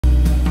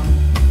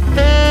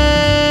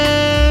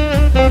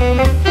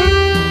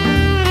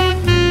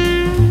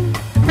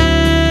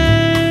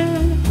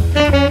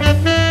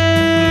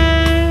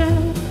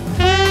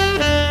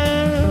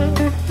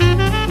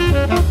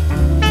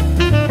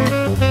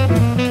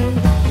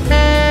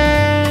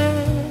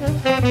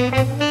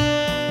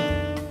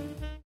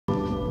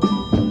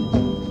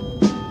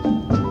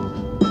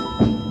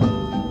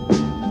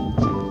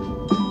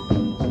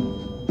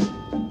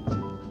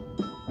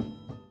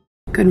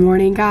Good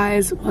morning,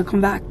 guys. Welcome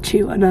back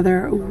to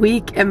another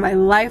week in my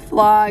life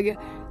vlog.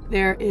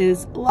 There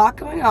is a lot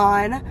going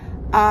on.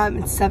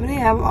 It's 7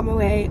 a.m. on my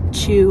way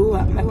to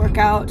my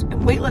workout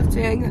and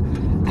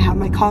weightlifting. I have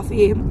my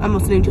coffee. I'm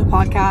listening to a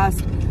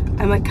podcast.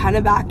 I'm like kind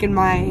of back in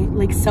my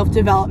like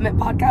self-development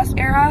podcast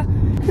era.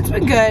 It's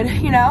been good,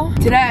 you know.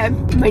 Today,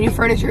 my new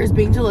furniture is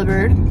being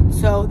delivered.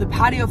 So the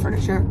patio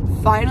furniture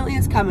finally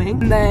is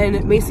coming. And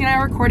then Macy and I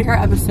are recording our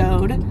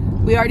episode.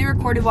 We already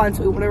recorded one,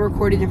 so we want to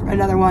record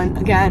another one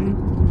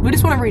again. We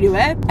just want to redo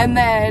it. And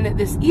then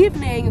this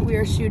evening, we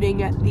are shooting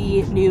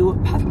the new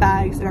puff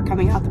bags that are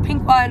coming out, the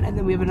pink one, and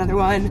then we have another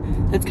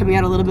one that's coming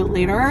out a little bit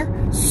later.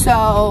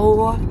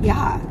 So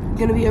yeah,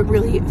 gonna be a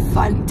really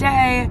fun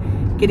day,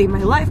 getting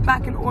my life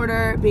back in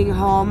order, being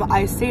home.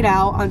 I stayed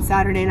out on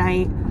Saturday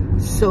night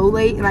so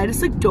late, and I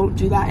just like don't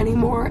do that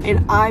anymore,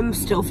 and I'm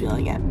still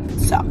feeling it.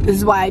 So this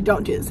is why I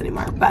don't do this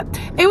anymore, but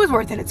it was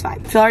worth it. It's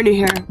fine. If you are new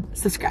here,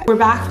 subscribe. We're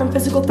back from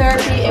physical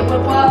therapy. It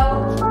went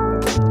well.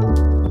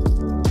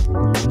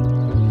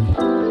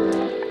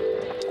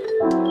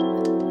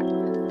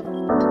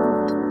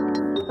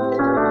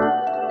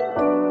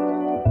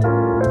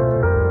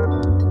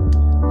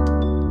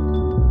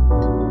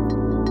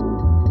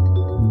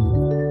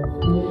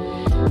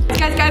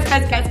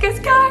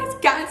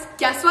 Guys,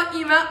 guess what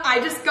email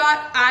I just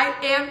got? I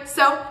am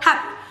so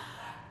happy.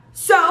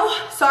 So,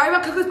 sorry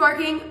about Coco's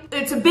barking.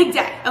 It's a big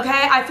day, okay?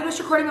 I finished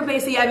recording with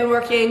Macy. I've been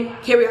working.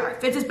 Here we are.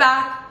 Fitz is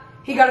back.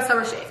 He got a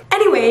summer shave.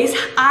 Anyways,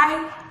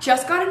 I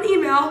just got an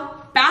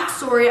email.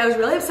 Backstory, I was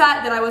really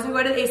upset that I wasn't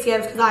going to the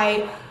ACMs because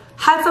I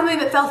had something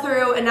that fell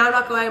through and now I'm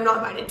not going, I'm not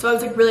invited. So I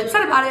was like really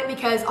upset about it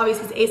because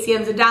obviously it's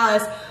ACMs in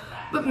Dallas,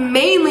 but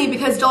mainly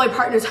because Dolly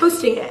Parton is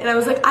hosting it. And I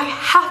was like, I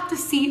have to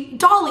see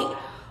Dolly.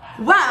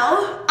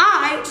 Well,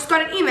 I just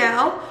got an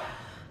email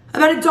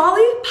about a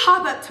Dolly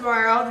pop-up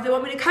tomorrow that they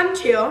want me to come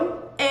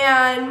to,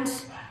 and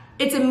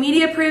it's a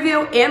media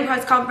preview and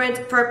press conference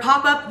for a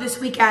pop-up this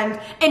weekend,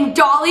 and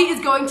Dolly is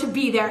going to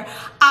be there.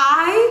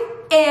 I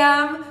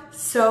am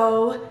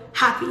so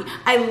happy.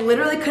 I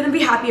literally couldn't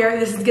be happier.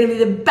 This is gonna be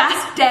the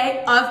best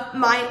day of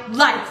my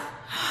life.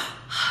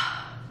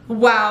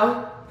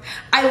 Wow.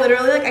 I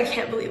literally, like, I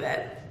can't believe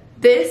it.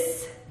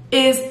 This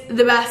is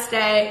the best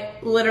day,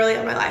 literally,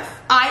 of my life.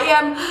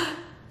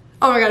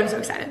 Oh my God, I'm so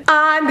excited.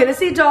 I'm gonna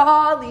see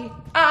Dolly.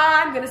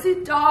 I'm gonna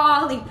see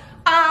Dolly.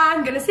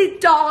 I'm gonna see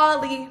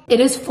Dolly. It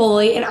is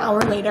fully an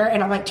hour later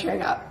and I'm like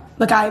tearing up.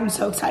 Like, I'm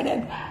so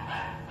excited.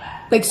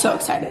 Like, so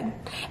excited.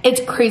 It's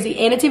crazy,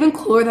 and it's even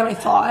cooler than I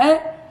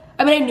thought.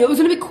 I mean, I knew it was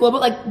gonna be cool,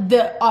 but like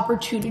the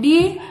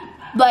opportunity,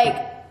 like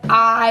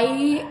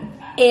I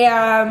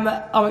am,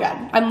 oh my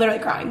God, I'm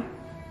literally crying.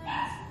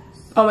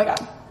 Oh my God.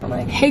 I'm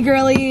like, hey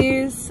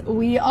girlies,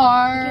 we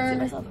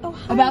are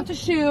about to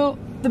shoot.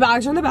 The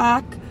bags are in the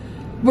back.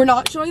 We're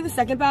not showing the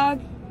second bag.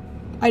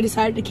 I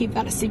decided to keep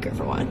that a secret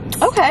for once.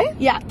 Okay.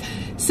 Yeah.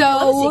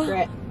 So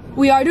secret.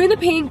 We are doing the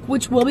pink,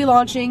 which will be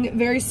launching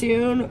very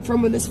soon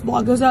from when this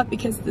vlog goes up,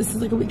 because this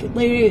is like a week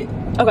late.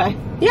 Okay.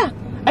 Yeah.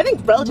 I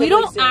think relatively soon.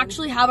 We don't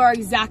actually have our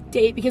exact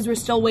date because we're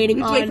still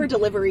waiting on wait for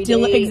delivery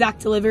exact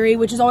delivery,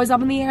 which is always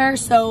up in the air,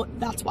 so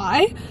that's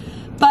why.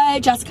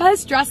 But Jessica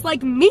is dressed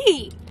like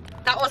me.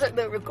 That wasn't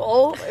the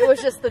goal, it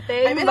was just the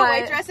thing. I'm in a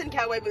white dress and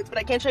cowboy boots, but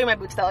I can't show you my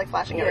boots without like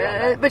flashing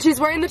everywhere. But she's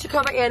wearing the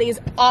Tacoma Annies,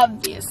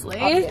 obviously.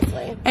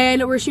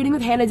 And we're shooting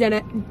with Hannah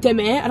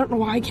Dimmitt. I don't know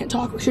why I can't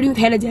talk. We're shooting with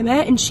Hannah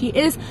Dimmitt, and she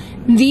is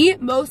the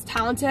most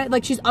talented,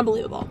 like, she's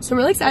unbelievable. So I'm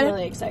really excited. I'm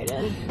really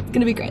excited. It's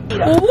gonna be great.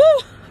 Yeah.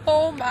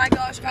 Oh my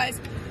gosh,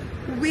 guys.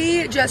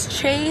 We just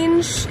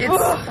changed.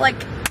 It's like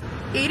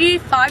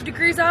 85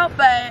 degrees out,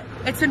 but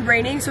it's been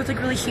raining, so it's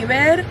like really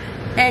humid.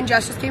 And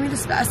Jess just gave me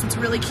this vest. It's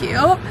really cute.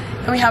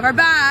 And we have our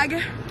bag.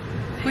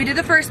 We did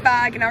the first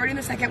bag, and now we're doing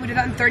the second. We did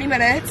that in 30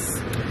 minutes.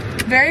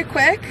 Very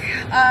quick.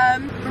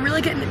 We're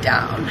really getting it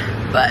down,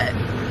 but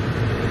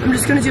I'm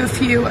just gonna do a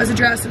few as a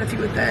dress and a few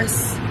with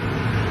this.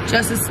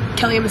 Jess is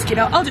killing a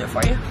mosquito. I'll do it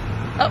for you.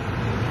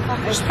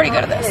 Oh, she's pretty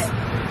good at this.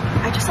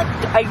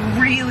 I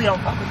really don't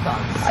fuck with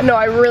bugs. No,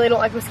 I really don't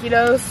like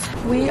mosquitoes.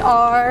 We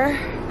are,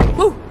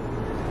 woo.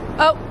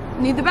 Oh,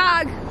 need the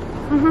bag.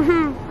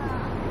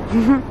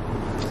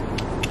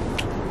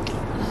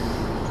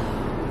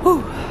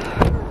 Whew.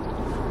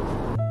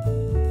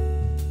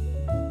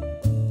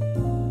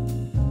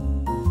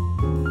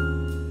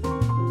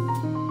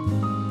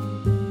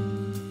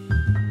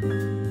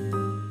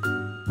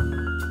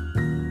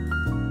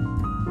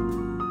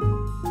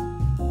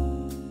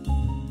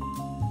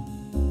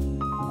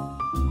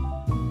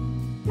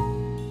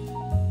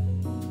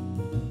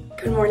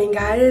 Good morning,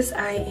 guys.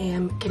 I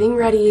am getting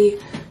ready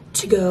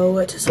to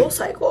go to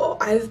SoulCycle.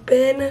 I've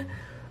been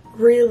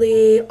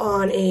really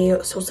on a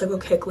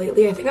SoulCycle kick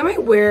lately. I think I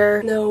might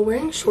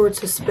wearing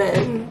shorts is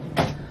spin.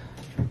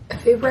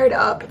 If they braid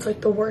up, it's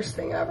like the worst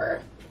thing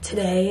ever.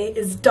 Today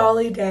is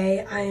Dolly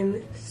Day.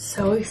 I'm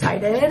so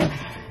excited.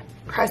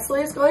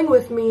 Presley is going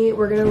with me.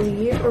 We're gonna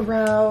leave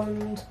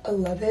around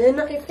 11,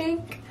 I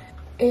think.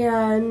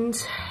 And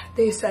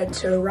they said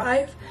to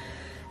arrive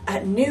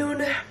at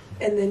noon.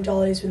 and then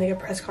Dolly's doing like a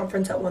press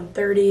conference at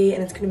 1:30,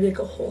 and it's gonna be like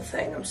a whole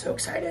thing. I'm so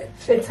excited.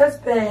 Fitz has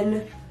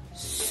been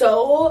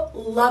so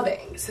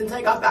loving since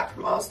I got back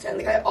from Austin.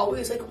 Like I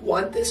always like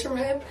want this from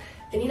him,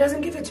 and he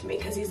doesn't give it to me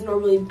because he's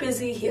normally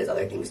busy. He has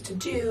other things to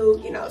do,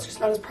 you know, it's just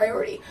not his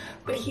priority.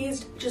 But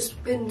he's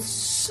just been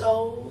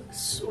so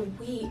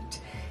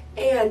sweet.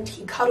 And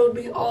he cuddled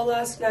me all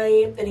last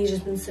night, and he's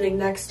just been sitting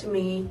next to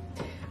me.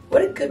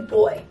 What a good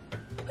boy.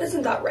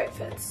 Isn't that right,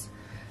 Fitz?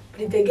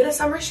 But he did get a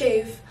summer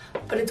shave,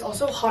 but it's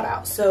also hot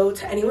out. So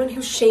to anyone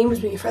who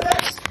shames me for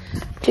this,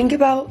 think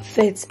about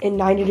Fitz in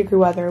 90-degree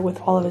weather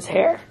with all of his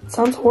hair. It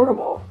sounds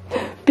horrible.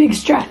 Big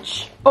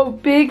stretch. Oh,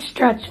 big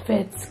stretch,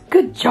 Fitz.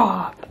 Good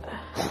job.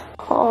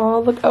 Oh,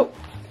 look. Oh,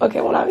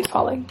 okay, well now he's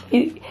falling.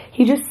 He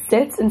just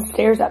sits and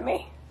stares at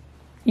me.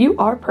 You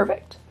are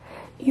perfect.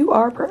 You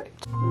are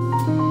perfect.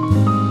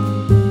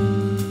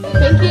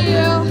 Thank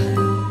you.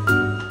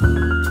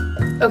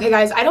 Okay,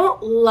 guys, I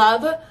don't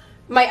love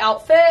my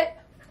outfit,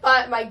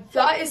 but my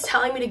gut is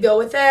telling me to go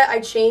with it. I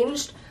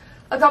changed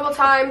a couple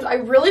times. I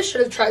really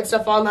should have tried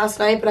stuff on last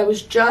night, but I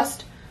was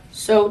just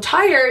so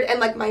tired, and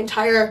like my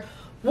entire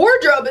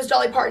wardrobe is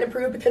Dolly Parton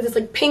approved because it's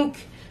like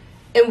pink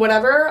and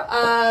whatever.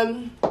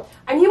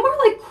 I need more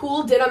like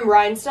cool denim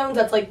rhinestones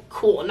that's like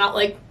cool, not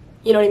like,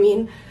 you know what I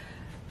mean?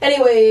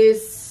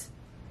 Anyways,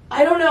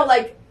 I don't know,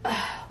 like,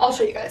 I'll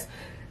show you guys.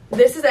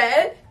 This is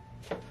it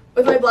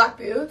with my black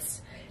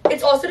boots.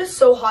 It's also just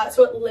so hot,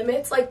 so it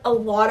limits like a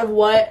lot of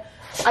what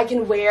I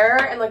can wear,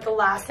 and like the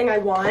last thing I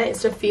want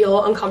is to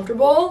feel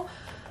uncomfortable.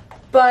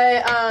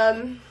 But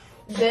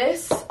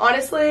this,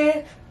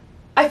 honestly,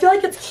 I feel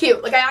like it's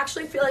cute. Like I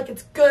actually feel like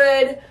it's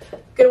good. I'm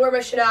gonna wear my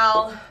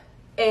Chanel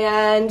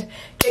and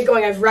get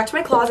going. I've wrecked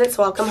my closet,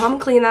 so I'll come home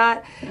and clean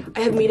that.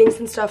 I have meetings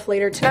and stuff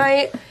later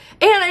tonight.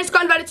 And I just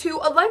got invited to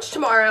a lunch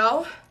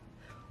tomorrow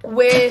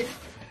with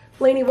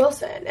Lainey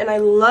Wilson, and I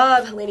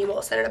love Lainey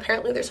Wilson, and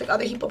apparently there's like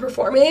other people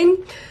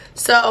performing,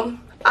 so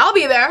I'll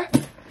be there.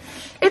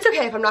 It's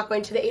okay if I'm not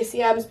going to the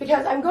ACMs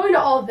because I'm going to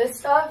all of this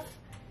stuff,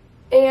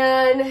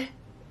 and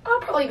I'll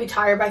probably be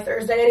tired by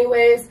Thursday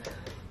anyways,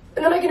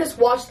 and then I can just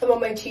watch them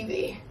on my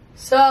TV.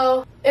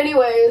 So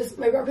anyways,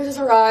 my breakfast has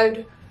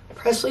arrived.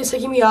 Presley's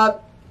picking me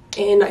up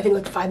in I think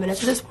like 5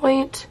 minutes at this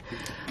point.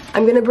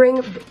 I'm gonna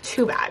bring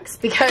 2 bags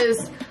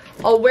because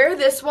I'll wear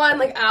this one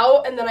like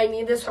out, and then I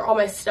need this for all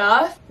my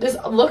stuff. This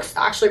looks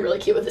actually really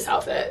cute with this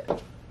outfit.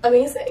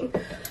 Amazing.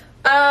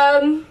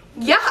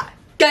 Yeah,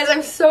 guys,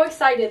 I'm so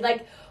excited.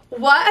 Like,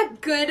 what a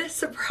good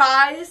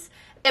surprise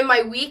in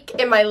my week,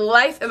 in my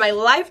life, in my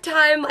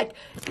lifetime. Like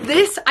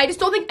this, I just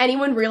don't think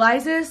anyone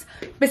realizes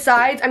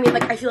besides, I mean,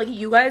 like I feel like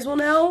you guys will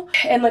know,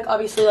 and like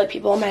obviously like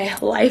people in my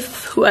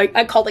life who I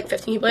called like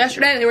 15 people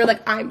yesterday, and they were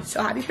like, I'm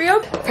so happy for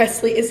you.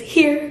 Presley is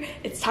here,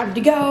 it's time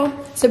to go.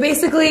 So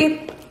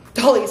basically,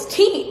 Dolly's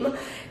team,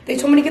 they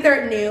told me to get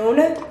there at noon,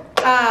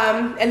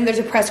 and there's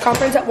a press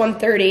conference at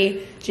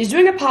 1:30. She's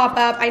doing a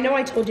pop-up. I know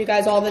I told you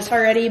guys all this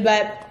already,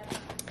 but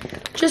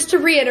just to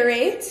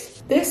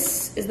reiterate,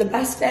 this is the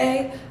best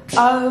day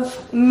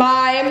of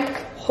my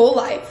whole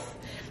life.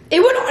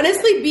 It would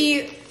honestly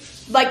be,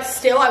 like,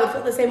 still I would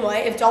feel the same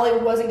way if Dolly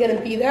wasn't gonna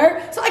be there.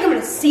 It's not like I'm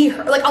gonna see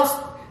her. Like,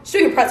 she's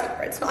doing a press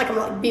conference. It's not like I'm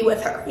gonna like, be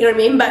with her, you know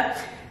what I mean? But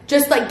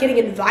just like getting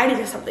invited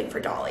to something for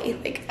Dolly,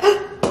 like,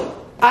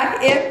 I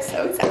am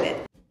so excited.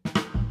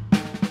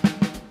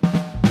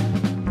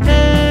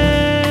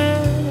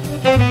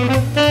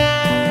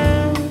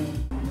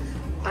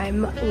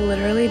 I'm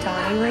literally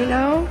dying right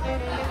now.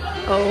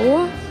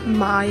 Oh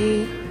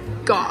my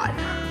God.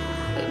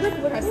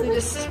 Presley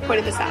just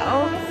pointed this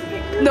out.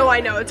 No, I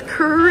know, it's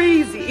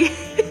crazy.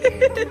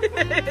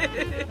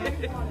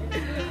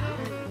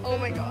 Oh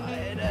my God.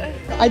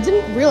 I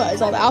didn't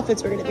realize all the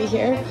outfits were gonna be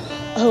here.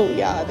 Oh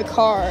yeah, the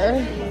car.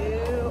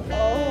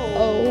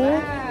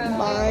 Oh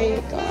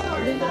my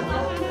God.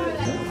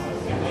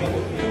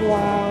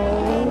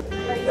 Wow.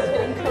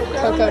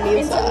 Coco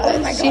needs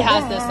that. She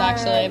has this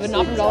actually, but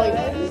not from Dolly.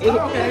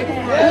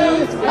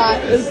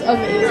 That is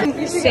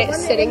amazing.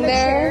 Sitting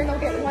there. I'll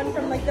get one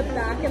from like the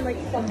back and like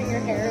fluffing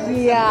your hair.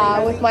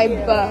 Yeah, with my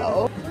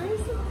bow.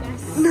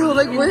 No,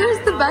 like where's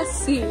the best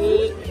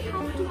seat?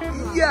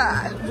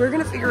 Yeah, we're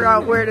gonna figure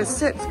out where to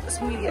sit for this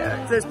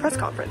this press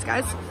conference,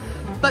 guys.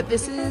 But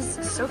this is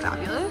so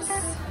fabulous.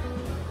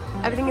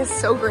 Everything is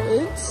so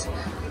great.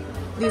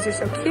 These are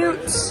so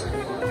cute.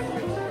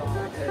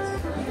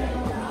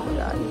 Oh my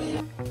God.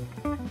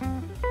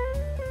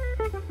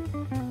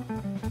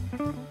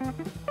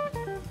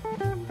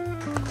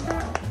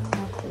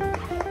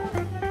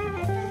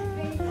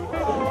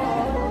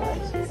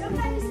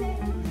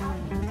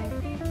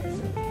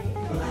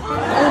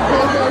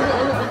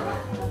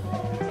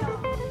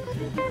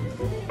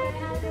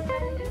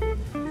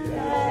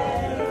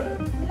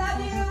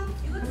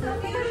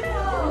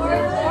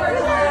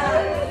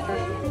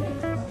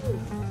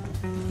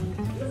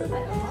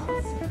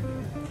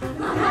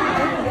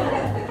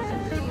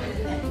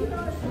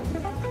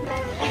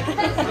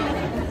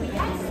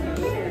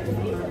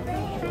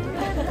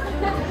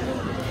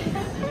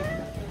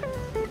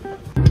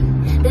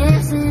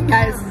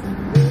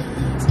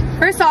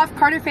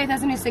 Carter Faith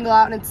has a new single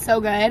out and it's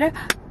so good.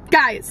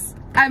 Guys,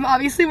 I'm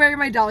obviously wearing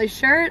my Dolly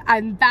shirt.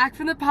 I'm back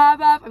from the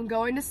pop-up. I'm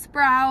going to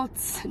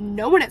Sprouts.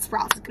 No one at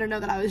Sprouts is gonna know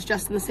that I was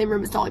just in the same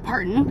room as Dolly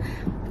Parton.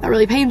 That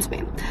really pains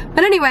me.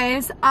 But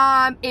anyways,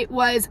 it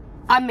was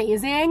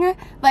amazing.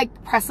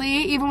 Like, Presley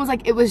even was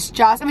like, it was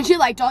just, I mean, she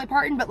liked Dolly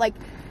Parton, but like,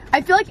 I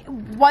feel like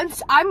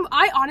once,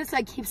 I honestly,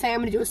 I keep saying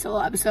I'm gonna do a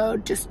solo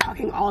episode just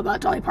talking all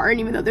about Dolly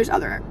Parton, even though there's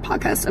other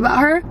podcasts about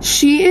her.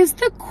 She is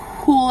the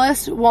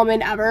coolest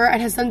woman ever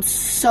and has done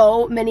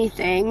so many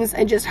things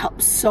and just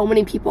helped so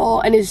many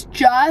people and is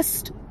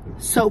just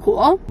so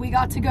cool. We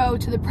got to go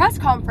to the press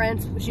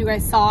conference, which you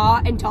guys saw,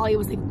 and Dolly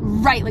was like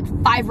right, like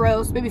 5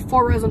 rows, maybe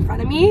 4 rows in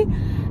front of me.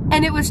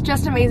 And it was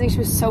just amazing. She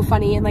was so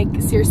funny and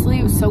like seriously,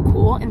 it was so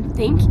cool. And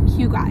thank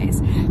you guys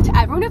to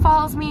everyone who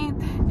follows me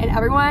and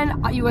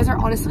everyone. You guys are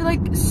honestly like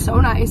so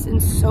nice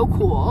and so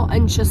cool.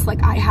 And just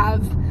like I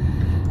have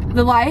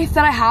the life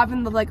that I have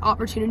and the like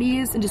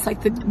opportunities and just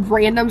like the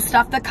random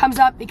stuff that comes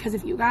up because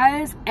of you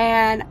guys.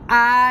 And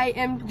I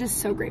am just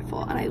so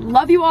grateful and I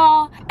love you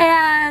all.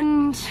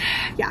 And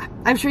yeah,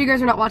 I'm sure you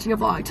guys are not watching a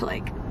vlog to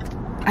like,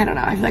 I don't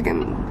know, I feel like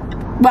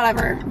I'm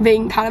whatever,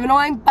 being kind of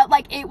annoying, but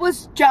like it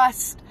was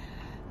just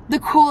the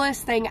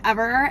coolest thing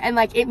ever, and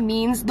like it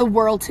means the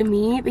world to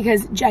me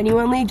because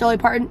genuinely Dolly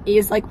Parton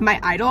is like my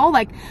idol.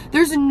 Like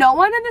there's no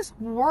one in this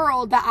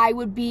world that I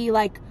would be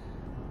like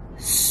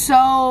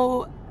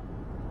so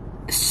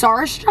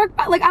starstruck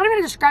by. Like I don't even know how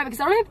to describe it because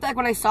I don't even feel like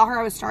when I saw her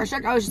I was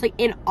starstruck. I was just like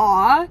in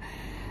awe.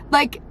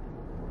 Like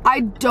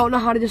I don't know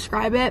how to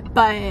describe it,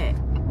 but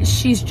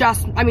she's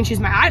just, I mean, she's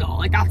my idol.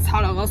 Like that's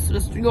how else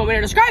just you want me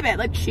to describe it.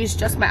 Like she's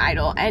just my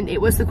idol and it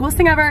was the coolest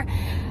thing ever.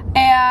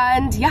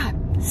 And yeah,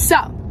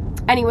 so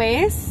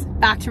anyways,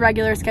 back to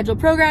regular scheduled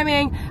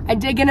programming. I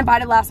did get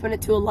invited last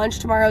minute to a lunch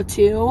tomorrow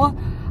too,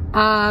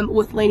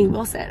 with Lainey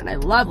Wilson, and I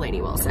love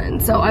Lainey Wilson,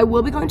 so I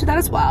will be going to that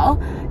as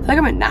well. I feel like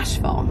I'm in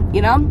Nashville,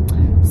 you know?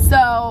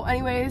 So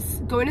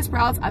anyways, going to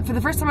Sprouts. For the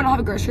first time I don't have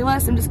a grocery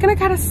list. I'm just gonna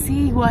kind of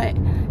see what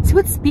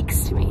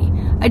speaks to me.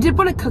 I did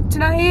want to cook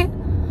tonight.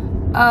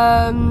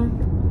 I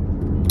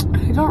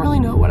don't really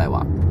know what I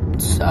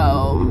want,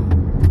 so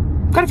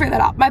gotta figure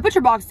that out. My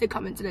butcher box did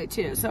come in today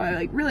too, so I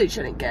like really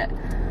shouldn't get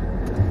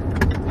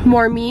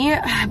more meat,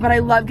 but I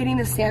love getting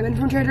the salmon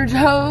from Trader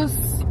Joe's.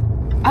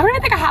 I don't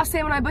even think I have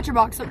salmon in my butcher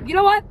box, so you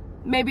know what?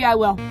 Maybe I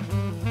will.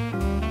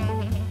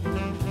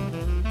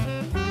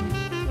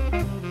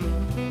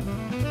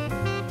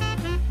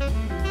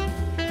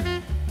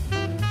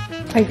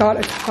 I got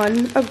a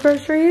ton of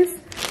groceries,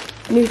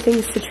 new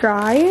things to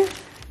try,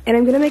 and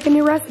I'm gonna make a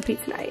new recipe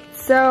tonight.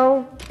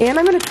 So, and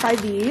I'm gonna try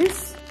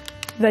these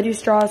veggie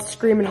straws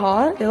Screamin'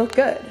 Hot. They look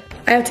good.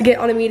 I have to get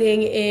on a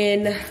meeting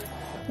in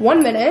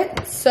 1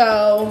 minute,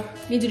 so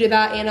need to do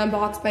that and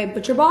unbox my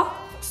butcher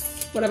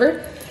box,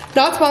 whatever.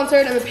 Not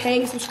sponsored, I'm a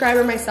paying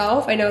subscriber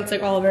myself. I know it's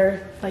like all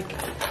over like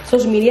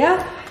social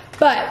media,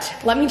 but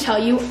let me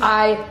tell you,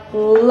 I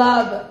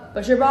love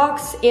butcher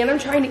box and I'm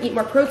trying to eat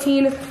more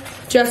protein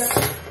just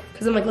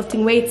because I'm like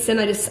lifting weights and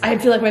I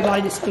feel like my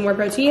body just needs more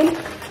protein.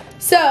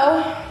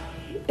 So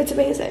it's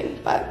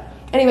amazing, but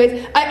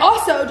anyways, I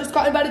also just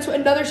got invited to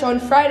another show on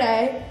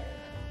Friday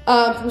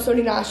from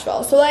Sony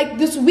Nashville. So like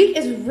this week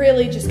is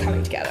really just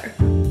coming together.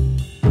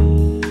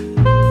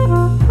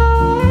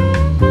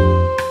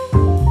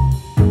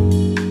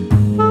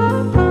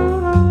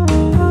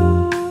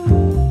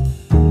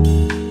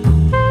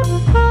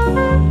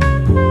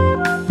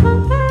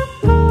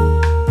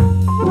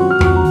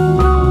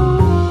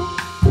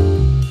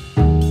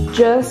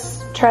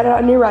 Just tried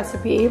out a new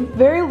recipe,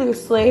 very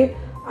loosely.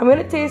 I'm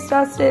gonna taste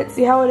test it,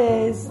 see how it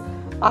is.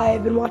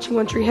 I've been watching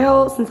One Tree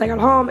Hill since I got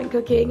home and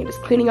cooking and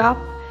just cleaning up.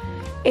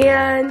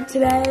 And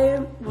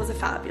today was a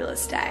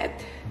fabulous day.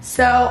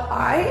 So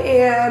I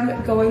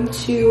am going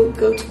to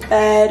go to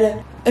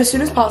bed as soon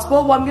as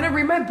possible. Well, I'm gonna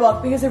read my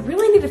book because I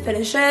really need to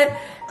finish it.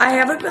 I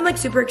haven't been like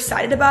super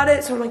excited about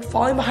it, so I'm like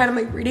falling behind on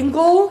my reading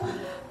goal.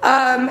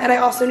 And I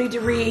also need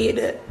to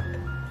read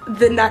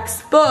the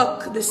next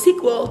book, the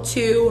sequel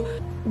to,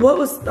 what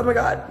was, oh my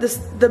God,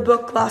 the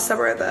book last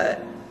summer,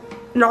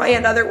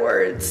 And Other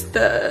Words,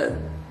 the,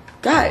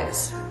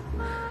 guys,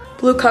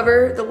 blue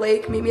cover, The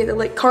Lake, Meet Me at the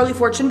Lake, Carly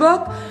Fortune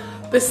book.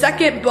 The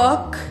second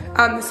book,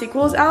 the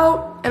sequel is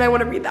out, and I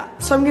want to read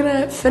that. So I'm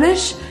gonna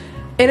finish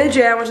In a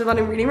Jam, which is what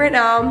I'm reading right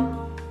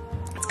now.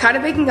 It's kind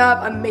of waking up.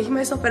 I'm making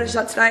myself finish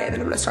that tonight, and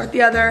then I'm gonna start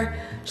the other.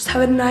 Just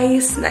have a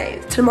nice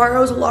night.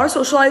 Tomorrow is a lot of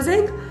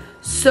socializing,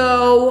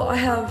 so I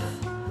have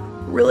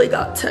really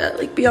got to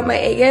like be on my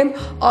A game.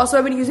 Also,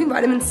 I've been using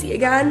vitamin C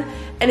again,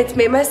 and it's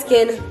made my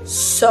skin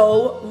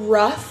so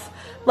rough.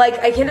 Like,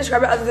 I can't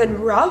describe it other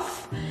than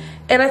rough.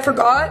 And I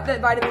forgot that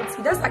vitamin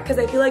C does that because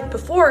I feel like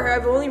before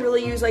I've only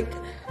really used like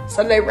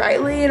Sunday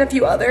Riley and a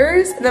few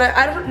others. And then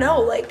I don't know,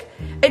 like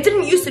it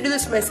didn't used to do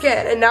this to my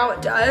skin and now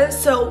it does.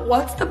 So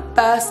what's the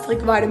best like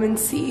vitamin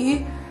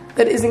C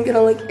that isn't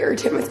gonna like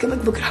irritate my skin?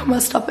 Like look at how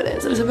messed up it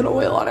is. I just have an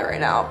oil on it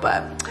right now.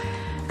 But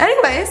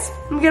anyways,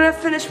 I'm gonna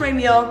finish my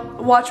meal,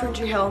 watch One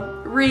Tree Hill,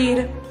 read,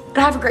 and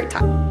have a great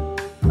time.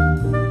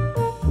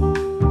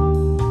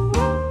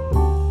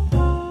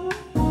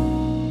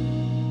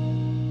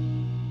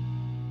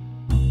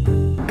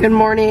 Good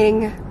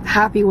morning,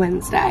 happy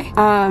Wednesday.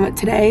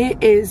 Today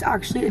is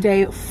actually a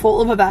day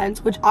full of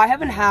events, which I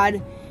haven't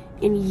had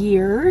in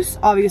years.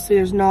 Obviously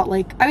there's not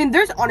like, I mean,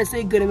 there's honestly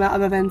a good amount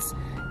of events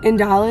in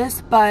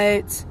Dallas,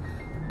 but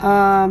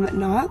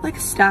not like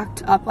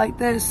stacked up like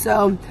this.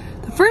 So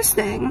the first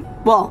thing,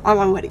 well, I'm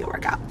on my way to go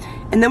work out.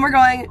 And then we're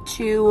going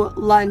to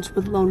lunch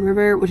with Lone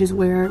River, which is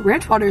where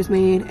Ranch Water is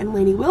made, and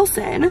Lainey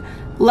Wilson.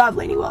 Love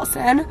Lainey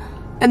Wilson.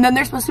 And then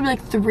there's supposed to be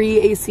like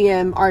 3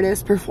 ACM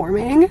artists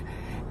performing.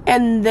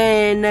 And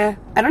then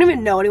I don't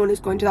even know anyone who's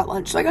going to that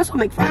lunch, so I guess I'll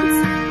make friends.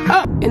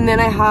 Oh, and then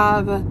I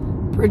have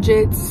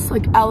Bridget's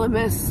like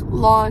LMS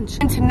launch.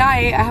 And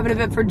tonight I have an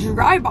event for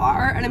Dry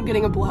Bar and I'm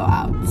getting a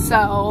blowout.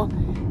 So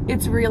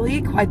it's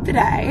really quite the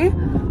day.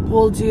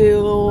 We'll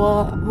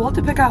have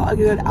to pick out a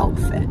good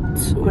outfit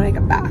when I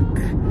get back.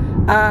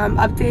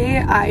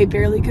 Update, I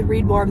barely could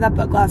read more of that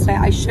book last night.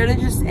 I should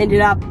have just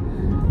ended up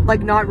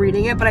like not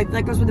reading it, but I feel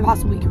like I was for the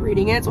past week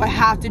reading it, so I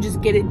have to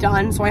just get it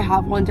done so I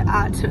have one to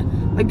add to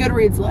my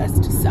Goodreads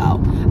list. So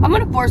I'm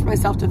gonna force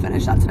myself to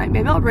finish that tonight.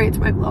 Maybe I'll bring it to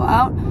my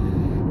blowout.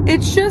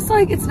 It's just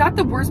like, it's not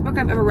the worst book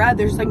I've ever read.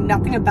 There's like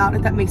nothing about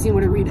it that makes me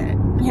want to read it,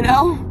 you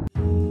know?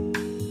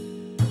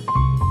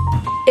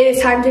 It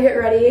is time to get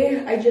ready.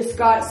 I just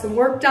got some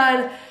work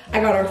done.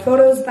 I got our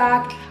photos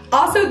back.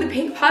 Also, the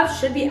pink puff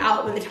should be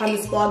out by the time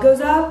this vlog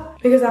goes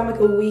up because I'm like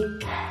a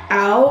week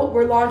out.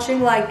 We're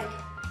launching like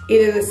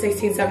either the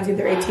 16th, 17th,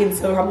 or 18th,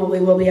 so probably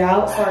will be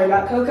out. Sorry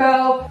about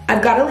Coco.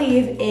 I've got to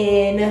leave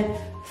in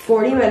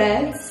 40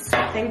 minutes.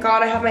 Thank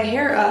God I have my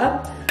hair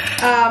up.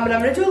 And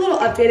I'm gonna do a little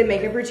updated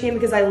makeup routine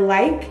because I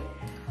like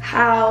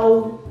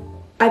how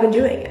I've been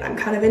doing it. I'm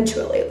kind of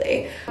into it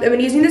lately. I've been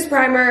using this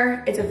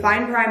primer. It's a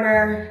fine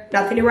primer,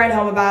 nothing to write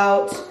home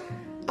about.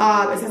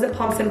 It says it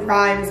plumps and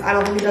primes. I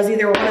don't think it does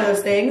either one of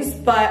those things,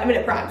 but I mean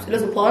it primes, it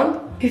doesn't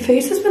plump. My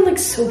face has been like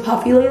so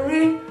puffy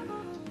lately,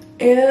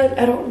 and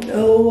I don't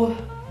know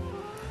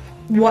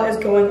what is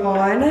going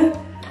on.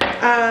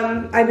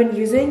 I've been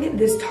using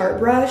this Tarte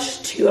brush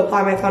to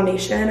apply my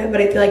foundation,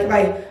 but I feel like if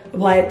I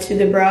apply it to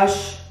the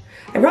brush,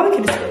 I probably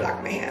could just put it back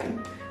in my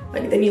hand.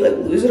 Like then you like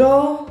lose it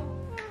all.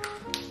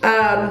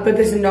 But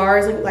this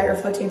NARS like light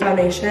reflecting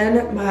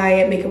foundation,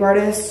 my makeup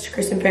artist,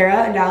 Kristen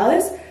Farah in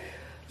Dallas,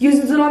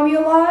 uses it on me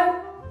a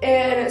lot.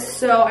 And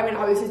so, I mean,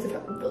 obviously it's a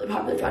really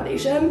popular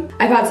foundation.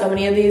 I've had so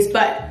many of these,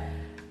 but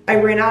I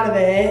ran out of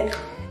it.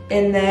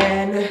 And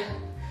then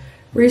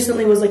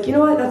recently was like, you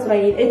know what, that's what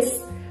I need. It's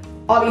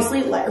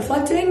obviously light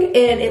reflecting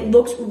and it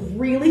looks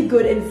really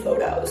good in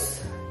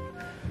photos.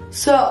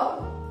 So,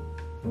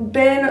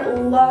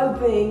 been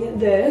loving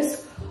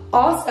this.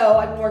 Also,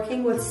 I've been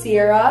working with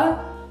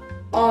Sierra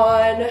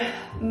on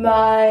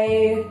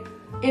my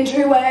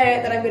entryway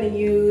that I'm gonna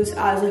use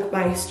as like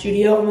my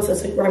studio, almost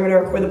as like where I'm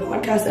gonna record the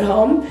podcast at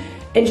home.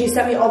 And she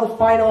sent me all the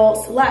final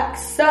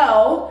selects.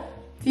 So,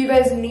 if you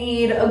guys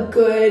need a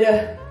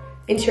good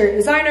interior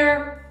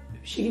designer,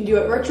 she can do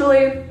it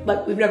virtually.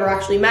 Like we've never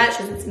actually met.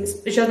 She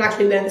hasn't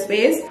actually been in the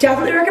space.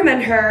 Definitely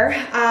recommend her.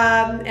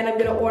 And I'm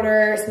gonna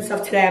order some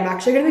stuff today. I'm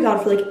actually gonna be gone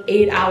for like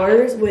 8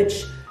 hours,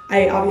 which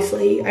I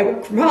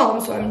work from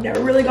home, so I'm never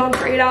really gone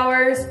for 8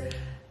 hours.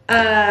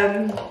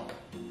 And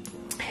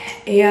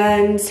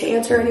to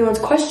answer anyone's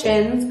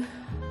questions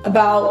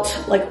about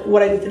like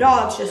what I do with the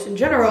dogs, just in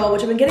general,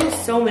 which I've been getting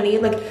so many,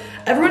 like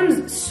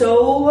everyone's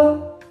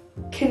so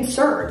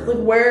concerned, like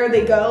where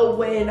they go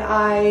when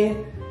I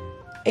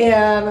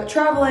am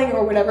traveling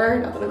or whatever.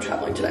 Not that I'm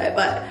traveling today,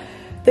 but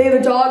they have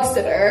a dog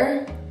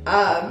sitter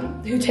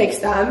who takes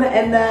them,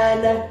 and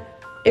then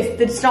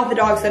if it's not the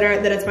dog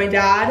sitter, then it's my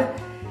dad.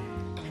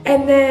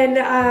 And then,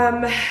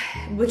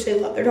 which they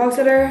love their dog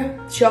sitter.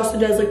 She also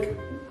does like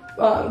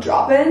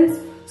drop-ins.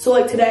 So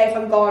like today, if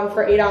I'm gone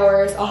for 8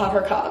 hours, I'll have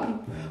her come.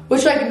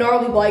 Which like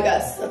normally, well I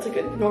guess that's like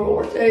a normal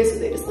work day, so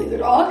they just leave their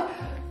dog.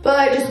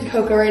 But just with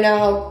Coco right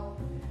now,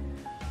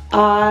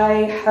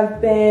 I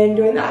have been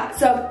doing that.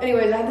 So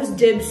anyways, I have this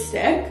dib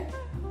stick,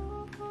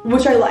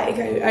 which I like.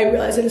 I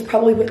realize it is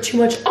probably a bit too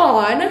much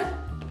on.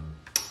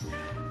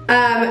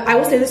 I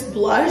will say this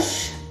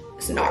blush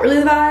is not really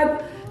the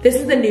vibe. This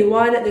is the new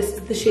one. This is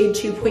the shade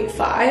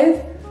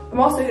 2.5. I'm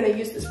also gonna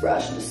use this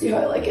brush to see how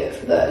I like it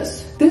for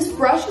this. This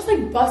brush just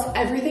like busts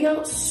everything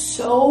out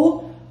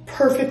so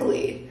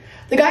perfectly.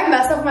 The guy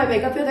messed up my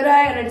makeup the other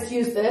day and I just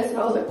used this and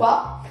I was like,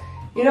 wow,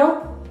 you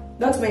know,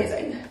 that's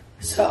amazing.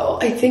 So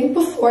I think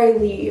before I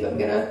leave, I'm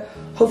gonna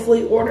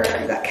hopefully order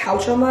that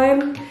couch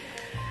online.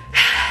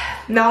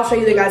 Now I'll show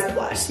you the guys the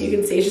blush so you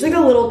can see. It's just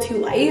like a little too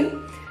light.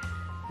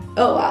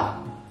 Oh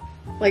wow,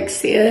 like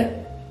see it?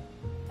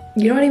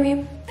 You know what I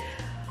mean?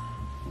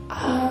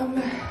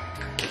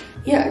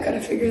 Yeah, I gotta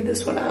figure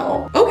this one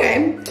out.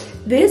 Okay,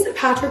 this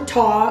Patrick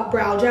Ta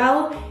brow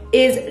gel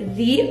is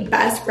the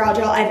best brow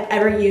gel I've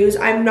ever used.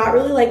 I'm not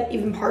really like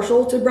even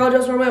partial to brow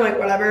gels normally. I'm like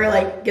whatever,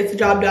 like gets the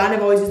job done.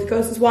 I've always used the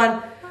Kosas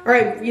one, or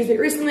I've used it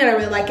recently and I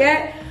really like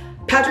it.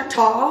 Patrick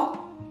Ta,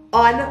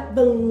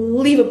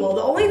 unbelievable.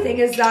 The only thing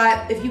is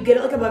that if you get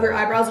it like above your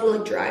eyebrows, it'll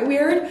like dry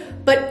weird,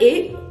 but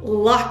it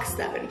locks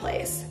them in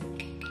place.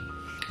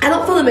 I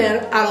don't fill them in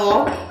at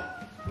all.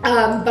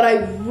 but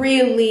I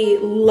really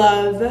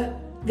love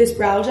this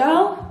brow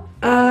gel.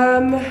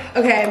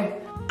 Okay,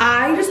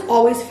 I just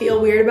always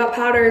feel weird about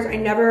powders. I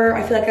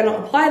feel like I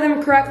don't apply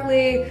them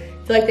correctly. I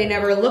feel like they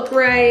never look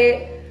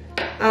right,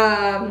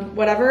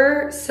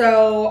 whatever.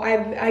 So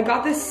I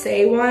got this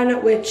Say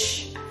one,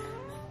 which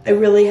I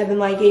really have been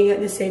liking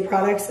the Say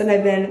products that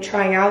I've been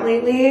trying out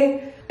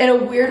lately. In a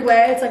weird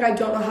way, it's like I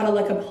don't know how to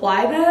like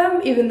apply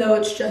them, even though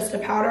it's just a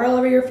powder all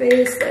over your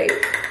face. Like,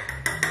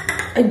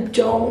 I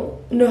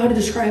don't know how to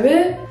describe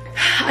it.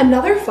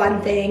 Another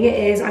fun thing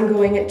is I'm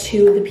going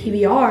to the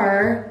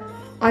PBR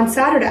on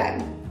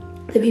Saturday.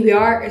 The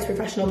PBR is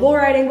professional bull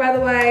riding, by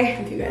the way,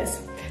 if you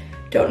guys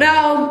don't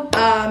know,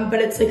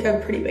 but it's like a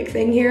pretty big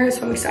thing here,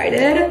 so I'm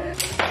excited.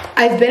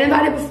 I've been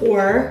invited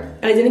before,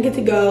 and I didn't get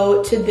to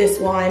go to this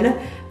one,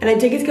 and I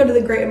did get to go to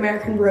the Great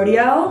American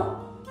Rodeo,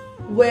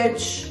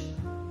 which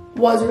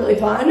was really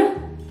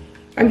fun.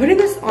 I'm putting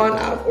this on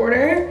out of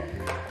order.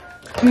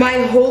 My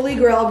Holy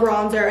Grail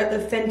bronzer, the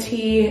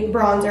Fenty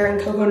bronzer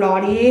in Coco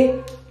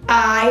Naughty.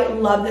 I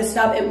love this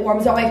stuff. It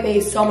warms up my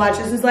face so much.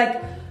 This is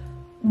like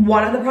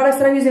one of the products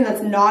that I'm using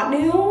that's not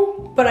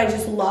new, but I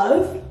just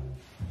love.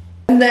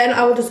 And then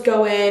I will just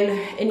go in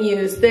and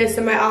use this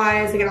in my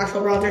eyes, like an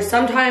actual bronzer.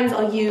 Sometimes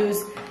I'll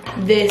use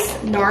this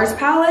NARS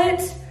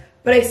palette,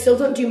 but I still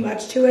don't do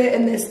much to it.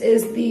 And this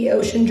is the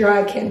Ocean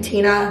Dry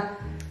Cantina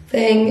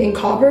thing in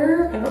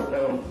copper. I don't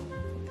know,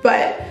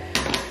 but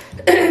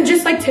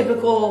just like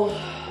typical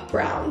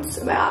browns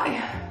in my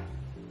eye.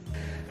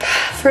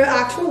 For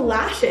actual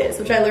lashes,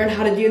 which I learned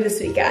how to do this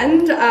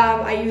weekend,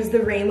 I use the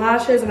Rain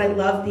lashes and I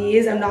love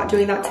these. I'm not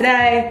doing that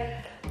today.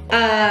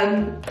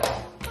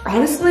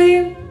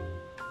 Honestly,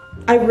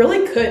 I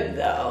really could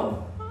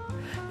though,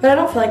 but I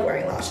don't feel like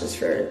wearing lashes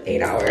for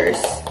 8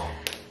 hours.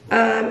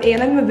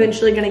 And I'm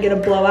eventually gonna get a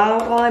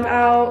blowout while I'm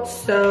out,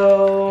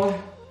 so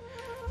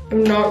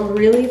I'm not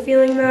really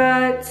feeling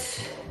that.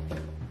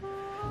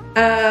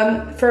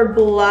 For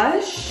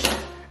blush,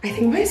 I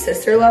think my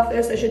sister left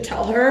this. I should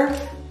tell her.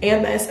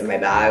 And this in my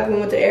bag when we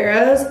went to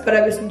Eras, but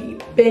I've just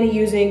been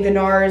using the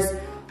NARS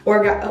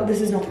oh,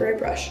 this is not the right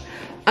brush.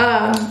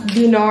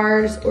 The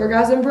NARS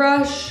Orgasm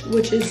brush,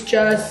 which is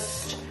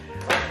just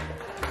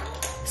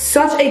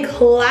such a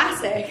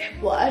classic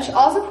blush.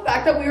 Also, the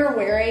fact that we were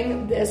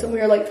wearing this when we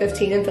were like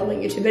 15 and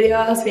filming YouTube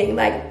videos, being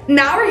like,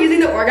 now we're using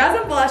the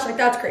Orgasm blush, like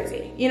that's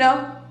crazy, you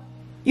know?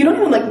 You don't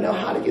even like know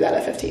how to do that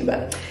at 15,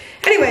 but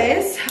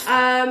anyways,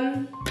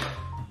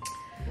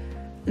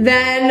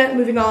 then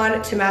moving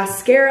on to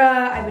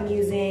mascara, I've been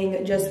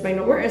using just my,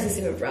 where is this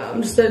even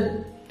from? This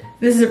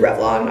is a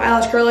Revlon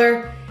eyelash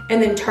curler,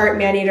 and then Tarte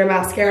Man Eater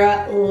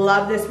mascara.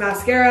 Love this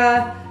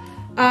mascara.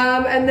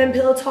 And then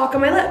Pillow Talk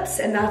on my lips,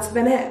 and that's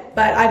been it.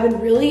 But I've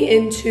been really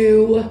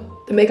into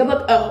the makeup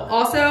look. Oh,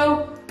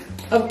 also,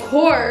 of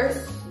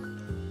course,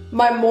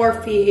 my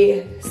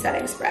Morphe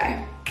setting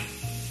spray.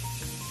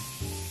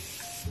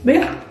 But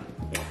yeah,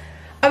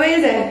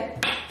 amazing,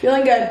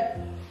 feeling good.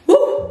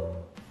 Woo!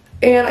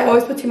 And I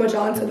always put too much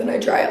on, so then I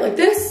dry it like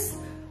this,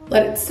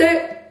 let it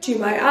sit, do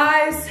my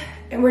eyes,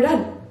 and we're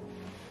done.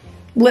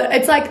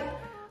 It's like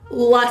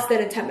less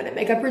than a 10-minute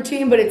makeup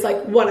routine, but it's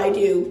like what I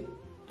do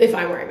if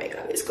I'm wearing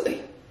makeup,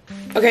 basically.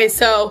 Okay,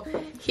 so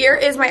here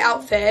is my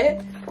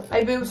outfit.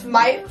 My boobs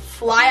might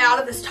fly out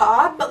of this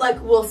top, but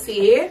like we'll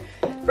see.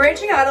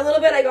 Branching out a little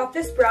bit, I got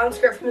this brown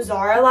skirt from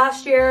Zara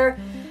last year,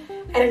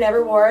 and I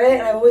never wore it,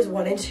 and I've always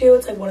wanted to.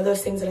 It's like one of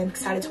those things that I'm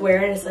excited to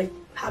wear, and it's like,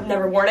 I've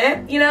never worn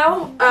it, you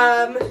know?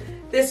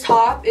 This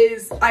top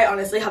is, I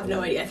honestly have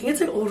no idea. I think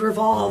it's an old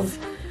Revolve.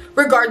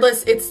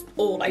 Regardless, it's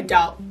old, I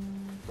doubt.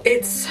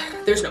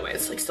 There's no way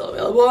it's like still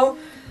available.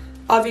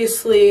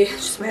 Obviously,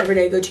 it's just my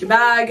everyday go-to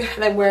bag,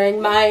 and I'm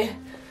wearing my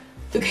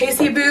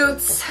Lucchese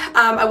boots.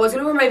 I was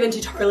gonna wear my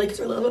vintage Harley because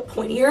they're a little bit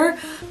pointier,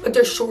 but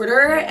they're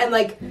shorter, and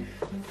like,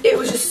 it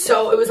was just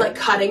so, it was like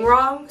cutting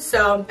wrong.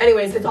 So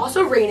anyways, it's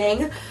also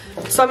raining,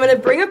 so I'm gonna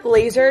bring a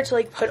blazer to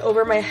like put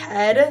over my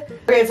head.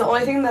 Okay, it's the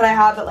only thing that I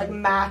have that like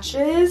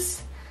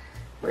matches.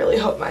 Really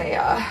hope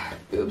my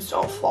boobs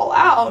don't fall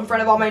out in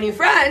front of all my new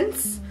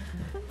friends.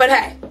 But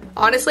hey,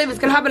 honestly, if it's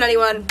gonna happen to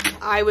anyone,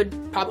 I would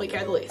probably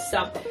care the least.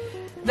 So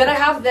then I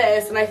have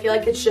this, and I feel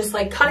like it's just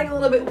like cutting a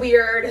little bit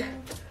weird,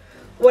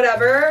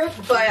 whatever,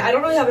 but I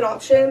don't really have an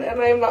option,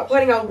 and I'm not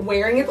planning on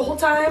wearing it the whole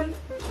time.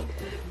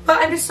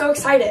 But I'm just so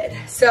excited.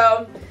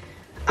 So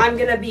I'm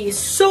gonna be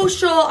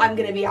social, I'm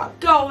gonna be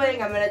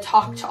outgoing, I'm gonna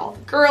talk to all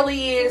the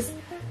girlies,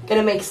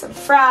 gonna make some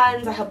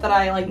friends. I hope that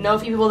I like know a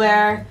few people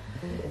there.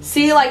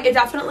 See, like it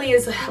definitely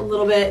is a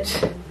little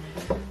bit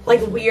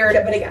like weird,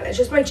 but again, it's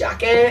just my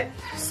jacket.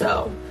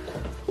 So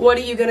what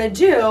are you gonna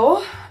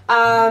do?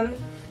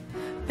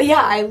 But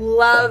yeah,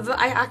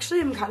 I actually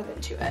am kind of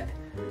into it.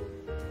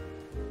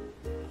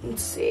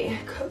 Let's see,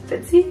 code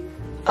Fitzy.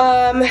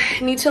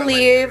 Need to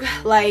leave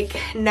like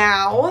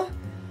now.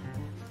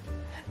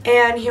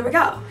 And here we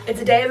go.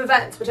 It's a day of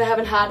events, which I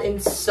haven't had in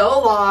so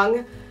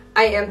long.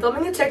 I am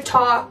filming a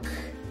TikTok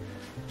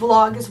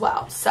vlog as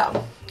well.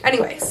 So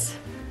anyways,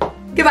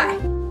 goodbye.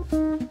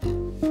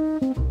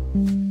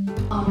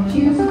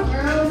 Choose some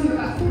girls who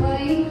are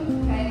play.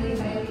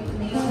 Kylie.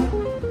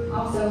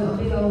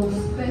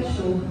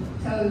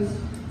 goes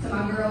to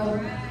my girl,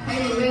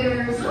 Haley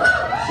Witters.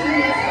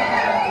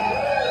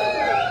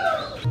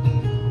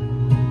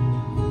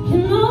 You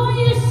know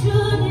you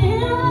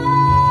shouldn't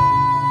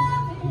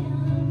love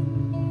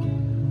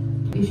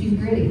him. She's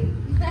gritty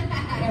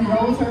and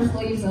rolls her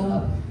sleeves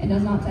up and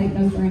does not take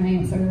no for an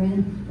answer,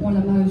 and one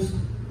of the most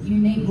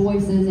unique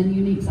voices and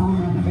unique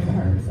songwriting I've ever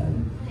heard. So,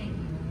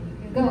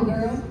 go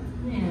girl.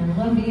 Yeah, I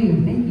love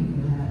you. Thank you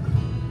for that.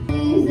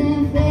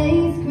 And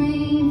face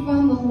cream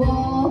from the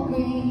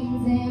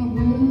Walgreens and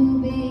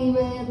ruby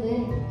red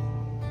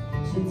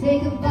lips. Should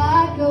take a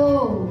bite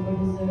over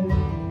dessert.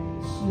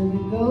 Should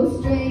go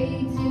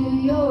straight to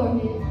your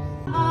hips.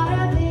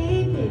 Oughta be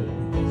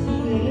picking. She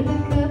gave a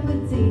cup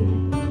of tea.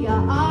 You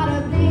oughta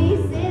be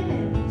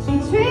sipping. She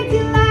treats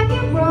you like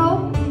it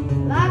broke,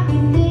 like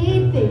you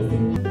need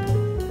fixing.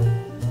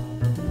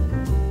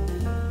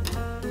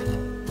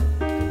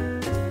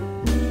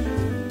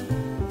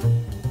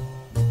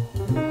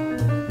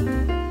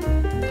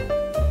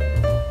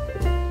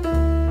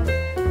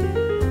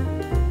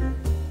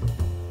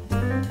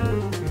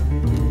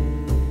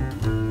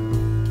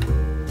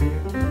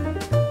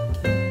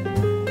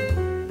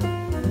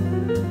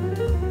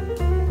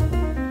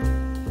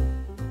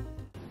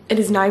 It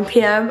is 9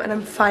 p.m. and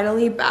I'm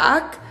finally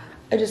back.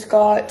 I just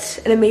got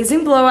an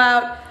amazing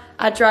blowout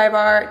at Dry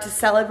Bar to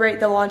celebrate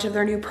the launch of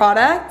their new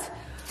product,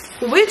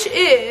 which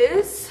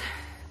is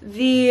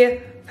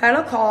the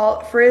Final Call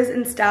Frizz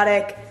and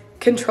Static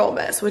Control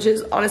Mist, which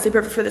is honestly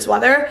perfect for this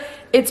weather.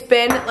 It's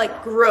been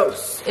like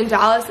gross in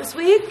Dallas this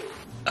week.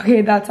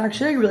 Okay, that's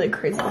actually really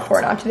crazy before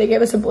and after. They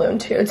gave us a balloon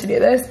too to do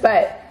this,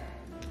 but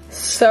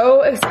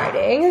so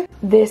exciting.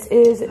 This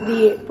is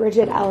the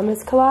Bridget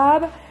Alamis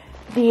collab.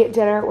 The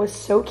dinner was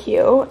so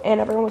cute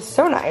and everyone was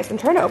so nice. I'm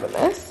trying to open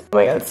this. Oh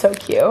my god, it's so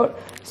cute.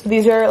 So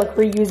these are like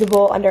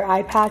reusable under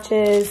eye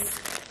patches,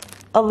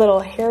 a little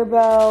hair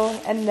bow,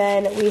 and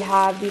then we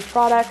have these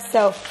products.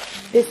 So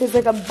this is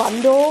like a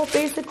bundle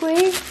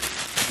basically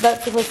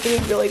that's supposed to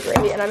be really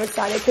great, and I'm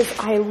excited because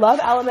I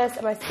love Alamis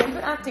and my skin's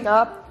been acting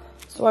up.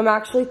 So I'm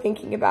actually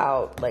thinking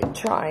about like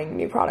trying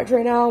new products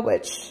right now,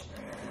 which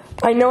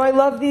I know I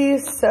love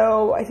these,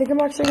 so I think I'm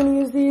actually gonna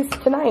use these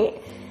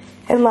tonight.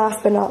 And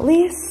last but not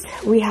least,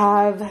 we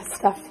have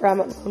stuff from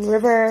Lone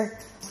River,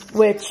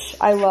 which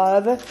I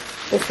love.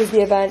 This was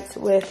the event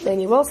with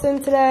Lainey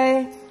Wilson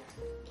today.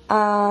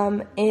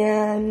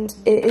 And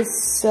it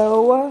is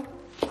so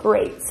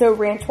great. So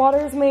ranch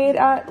water is made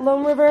at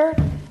Lone River,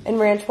 and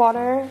ranch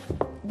water,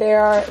 they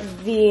are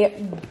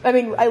I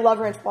mean, I love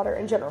ranch water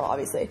in general,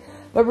 obviously.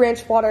 But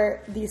ranch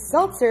water, these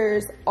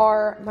seltzers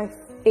are my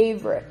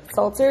favorite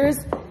seltzers.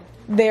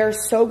 They're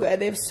so good.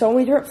 They have so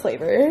many different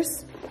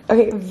flavors.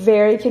 Okay,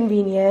 very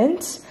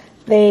convenient.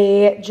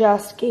 They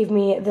just gave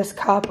me this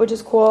cup, which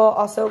is cool.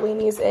 Also,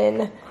 Lainey's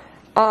in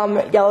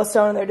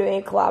Yellowstone, and they're doing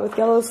a collab with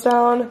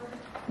Yellowstone.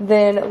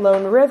 Then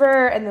Lone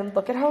River, and then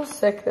look at how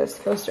sick this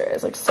coaster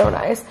is. Like, so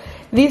nice.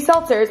 These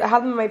seltzers, I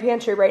have them in my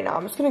pantry right now.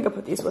 I'm just gonna go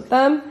put these with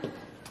them.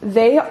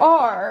 They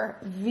are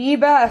the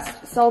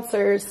best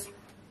seltzers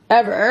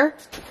ever.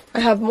 I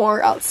have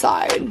more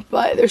outside,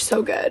 but they're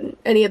so good.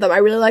 Any of them. I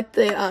really like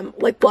the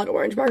like blood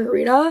orange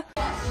margarita.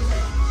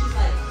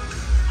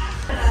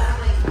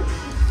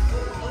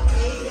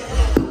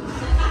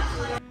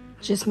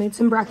 Just made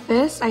some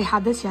breakfast. I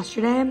had this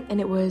yesterday and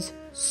it was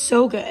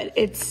so good.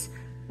 It's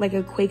like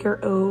a Quaker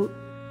oat,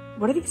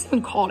 what are these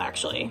even called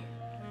actually?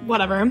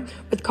 Whatever,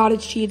 with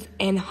cottage cheese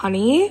and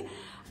honey.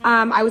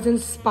 I was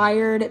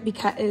inspired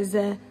because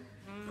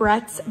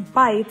Brett's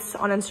Bites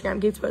on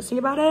Instagram keeps posting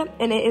about it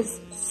and it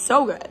is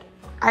so good.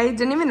 I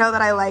didn't even know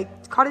that I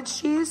liked cottage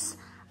cheese,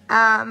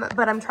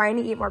 but I'm trying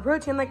to eat more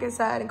protein like I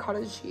said, and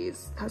cottage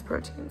cheese has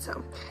protein,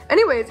 so.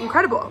 Anyways,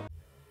 incredible.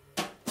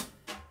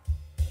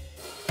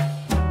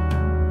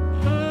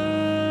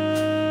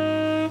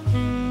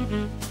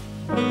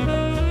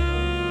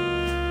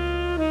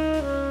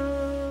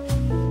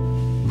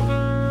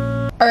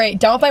 All right,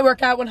 done with my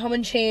workout, went home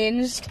and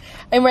changed.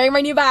 I'm wearing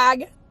my new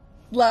bag,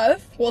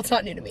 love. Well, it's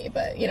not new to me,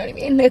 but you know what I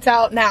mean. It's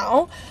out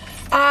now.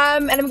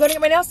 And I'm going to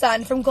get my nails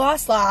done from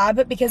Gloss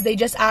Lab because they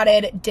just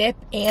added dip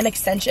and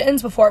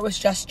extensions. Before it was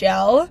just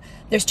gel.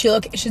 There's 2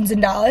 locations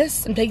in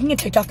Dallas. I'm taking a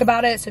TikTok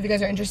about it, so if you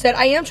guys are interested.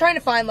 I am trying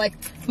to find like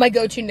my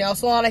go-to nail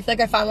salon. I feel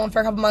like I found one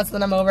for a couple months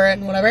and then I'm over it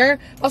and whatever.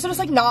 Also just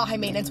like not high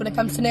maintenance when it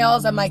comes to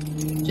nails. I'm like,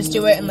 just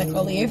do it and like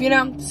I'll leave, you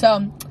know?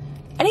 So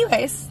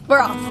anyways,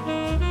 we're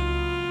off.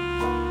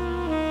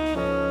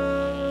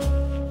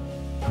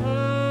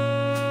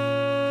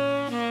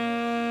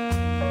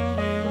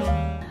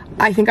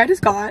 I think I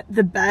just got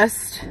the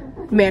best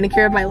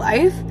manicure of my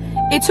life.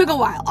 It took a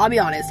while, I'll be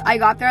honest. I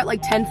got there at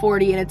like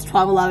 10:40 and it's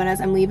 12:11 as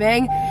I'm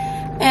leaving.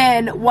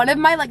 And one of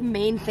my like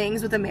main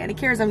things with the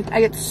manicure is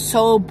I get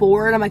so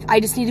bored. I'm like, I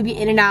just need to be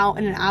in and out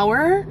in an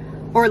hour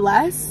or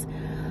less.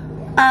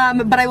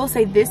 But I will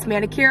say this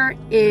manicure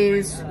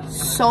is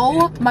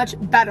so much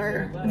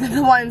better than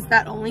the ones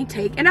that only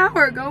take an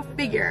hour, go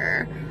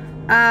figure.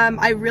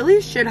 I really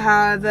should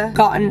have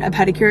gotten a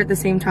pedicure at the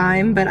same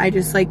time, but I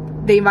just like,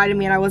 they invited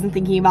me and I wasn't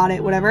thinking about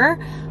it,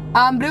 whatever.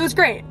 But it was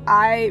great.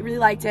 I really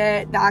liked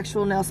it. The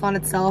actual nail salon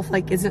itself,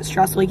 like, isn't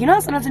stressful. Like, you know how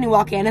sometimes when you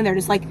walk in and they're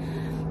just like,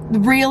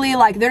 really,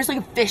 like, they're just like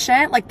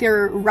efficient, like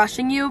they're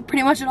rushing you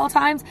pretty much at all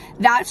times.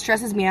 That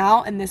stresses me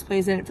out, and this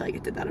place didn't feel like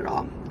it did that at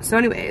all. So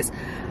anyways,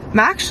 I'm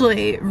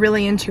actually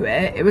really into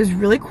it. It was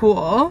really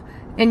cool,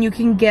 and you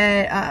can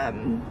get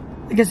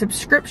like a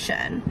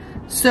subscription.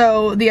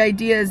 So the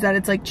idea is that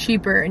it's like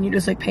cheaper and you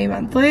just like pay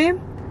monthly,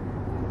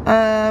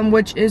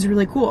 which is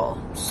really cool.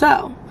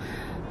 So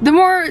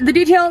the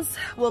details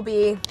will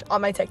be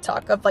on my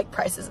TikTok of like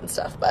prices and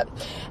stuff. But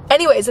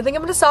anyways, I think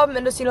I'm gonna stop at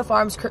Mendocino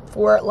Farms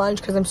for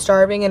lunch because I'm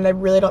starving and I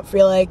really don't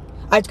feel like,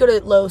 I have to go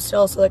to Lowe's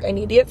still, so like I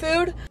need to get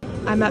food.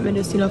 I'm at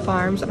Mendocino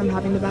Farms and I'm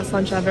having the best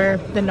lunch ever.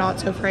 The not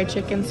so fried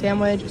chicken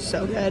sandwich is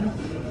so good.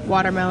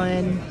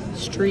 Watermelon,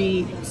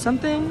 street,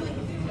 something,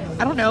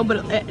 I don't know,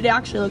 but it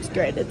actually looks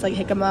good. It's like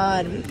jicama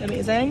and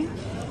amazing.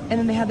 And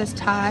then they have this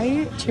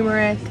Thai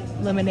turmeric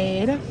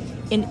lemonade,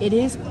 and it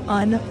is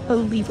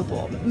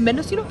unbelievable.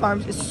 Mendocino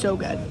Farms is so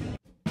good.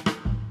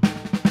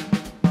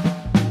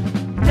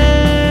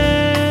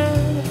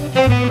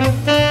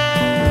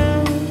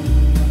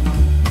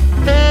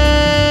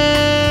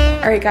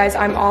 All right, guys,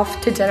 I'm off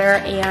to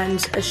dinner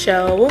and a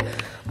show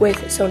with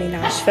Sony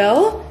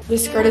Nashville.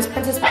 This skirt is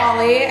Princess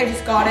Polly. I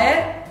just got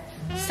it.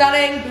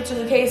 Stunning, Boots of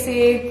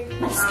Lucchese,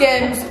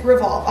 Skims,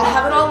 Revolve. I'll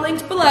have it all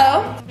linked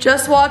below.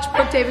 Just watched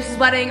Brooke Davis's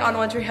wedding on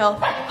Winter Hill.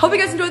 Hope you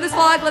guys enjoyed this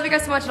vlog. Love you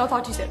guys so much, and I'll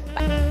talk to you soon.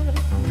 Bye.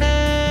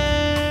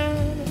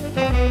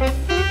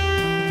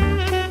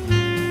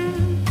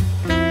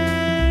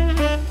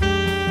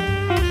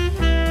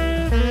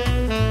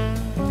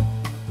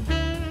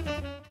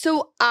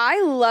 So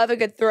I love a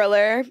good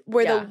thriller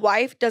where the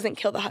wife doesn't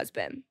kill the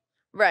husband.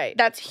 Right.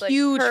 That's like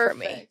huge for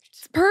me.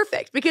 It's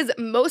perfect because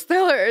most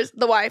thrillers,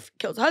 the wife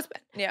kills the husband.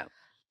 Yeah.